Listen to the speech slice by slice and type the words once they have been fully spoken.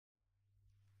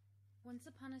Once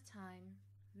upon a time,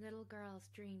 little girls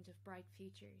dreamed of bright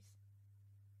futures.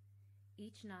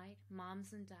 Each night,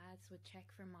 moms and dads would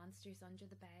check for monsters under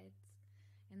the beds,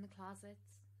 in the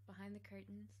closets, behind the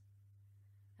curtains.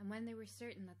 And when they were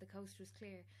certain that the coast was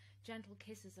clear, gentle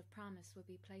kisses of promise would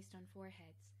be placed on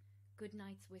foreheads, good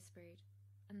nights whispered,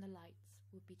 and the lights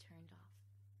would be turned off.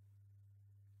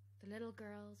 The little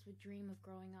girls would dream of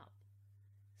growing up,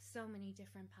 so many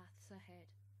different paths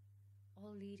ahead,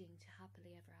 all leading to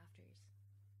happily ever afters.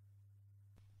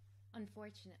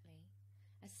 Unfortunately,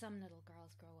 as some little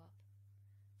girls grow up,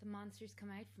 the monsters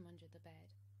come out from under the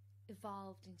bed,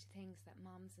 evolved into things that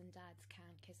moms and dads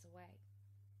can't kiss away.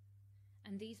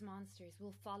 And these monsters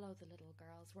will follow the little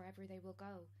girls wherever they will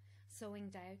go, sowing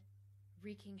doubt,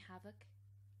 wreaking havoc,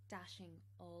 dashing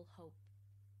all hope.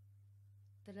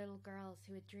 The little girls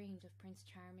who had dreamed of Prince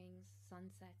Charming's,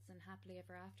 sunsets, and happily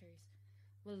ever afters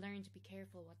will learn to be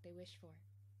careful what they wish for.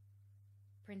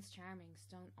 Prince Charmings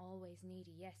don't always need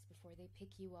a yes before they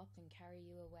pick you up and carry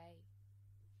you away.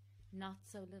 Not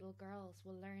so little girls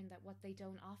will learn that what they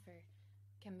don't offer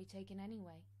can be taken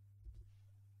anyway.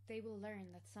 They will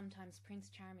learn that sometimes Prince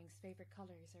Charming's favourite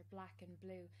colours are black and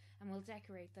blue and will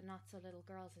decorate the not so little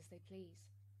girls as they please.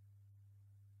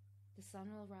 The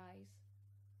sun will rise,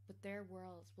 but their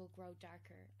worlds will grow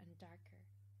darker and darker.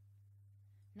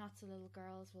 Not so little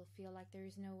girls will feel like there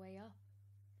is no way up,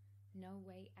 no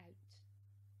way out.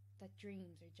 That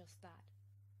dreams are just that,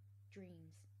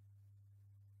 dreams.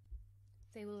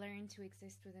 They will learn to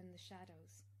exist within the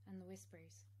shadows and the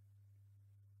whispers.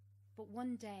 But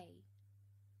one day,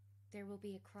 there will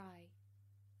be a cry.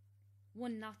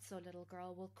 One not so little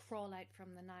girl will crawl out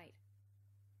from the night.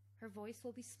 Her voice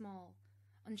will be small,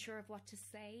 unsure of what to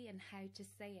say and how to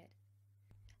say it.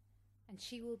 And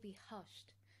she will be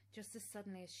hushed just as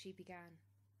suddenly as she began.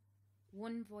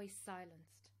 One voice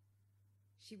silenced.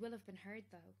 She will have been heard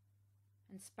though,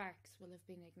 and sparks will have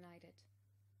been ignited.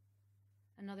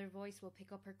 Another voice will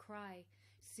pick up her cry,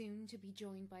 soon to be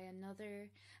joined by another,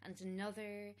 and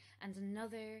another, and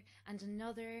another, and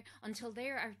another, until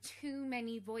there are too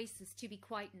many voices to be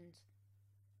quietened.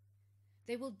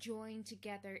 They will join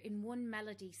together in one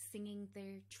melody singing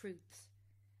their truths,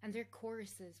 and their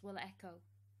choruses will echo.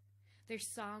 Their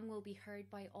song will be heard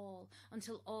by all,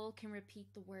 until all can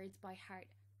repeat the words by heart,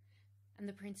 and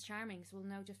the Prince Charmings will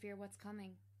know to fear what's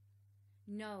coming.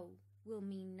 No will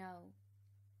mean no.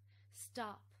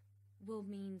 Stop will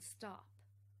mean stop.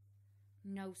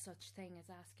 No such thing as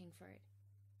asking for it.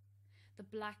 The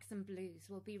blacks and blues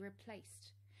will be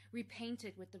replaced,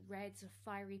 repainted with the reds of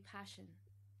fiery passion.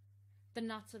 The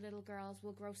not so little girls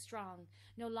will grow strong,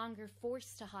 no longer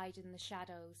forced to hide in the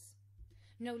shadows.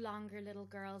 No longer little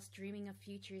girls dreaming of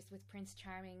futures with Prince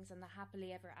Charmings and the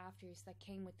happily ever afters that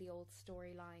came with the old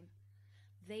storyline.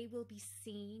 They will be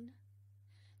seen,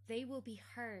 they will be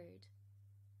heard,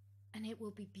 and it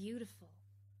will be beautiful.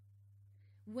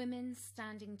 Women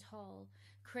standing tall,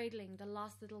 cradling the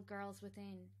lost little girls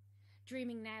within,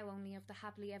 dreaming now only of the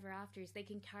happily ever afters they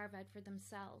can carve out for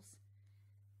themselves,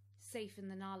 safe in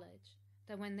the knowledge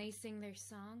that when they sing their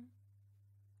song,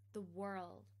 the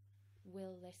world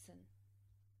will listen.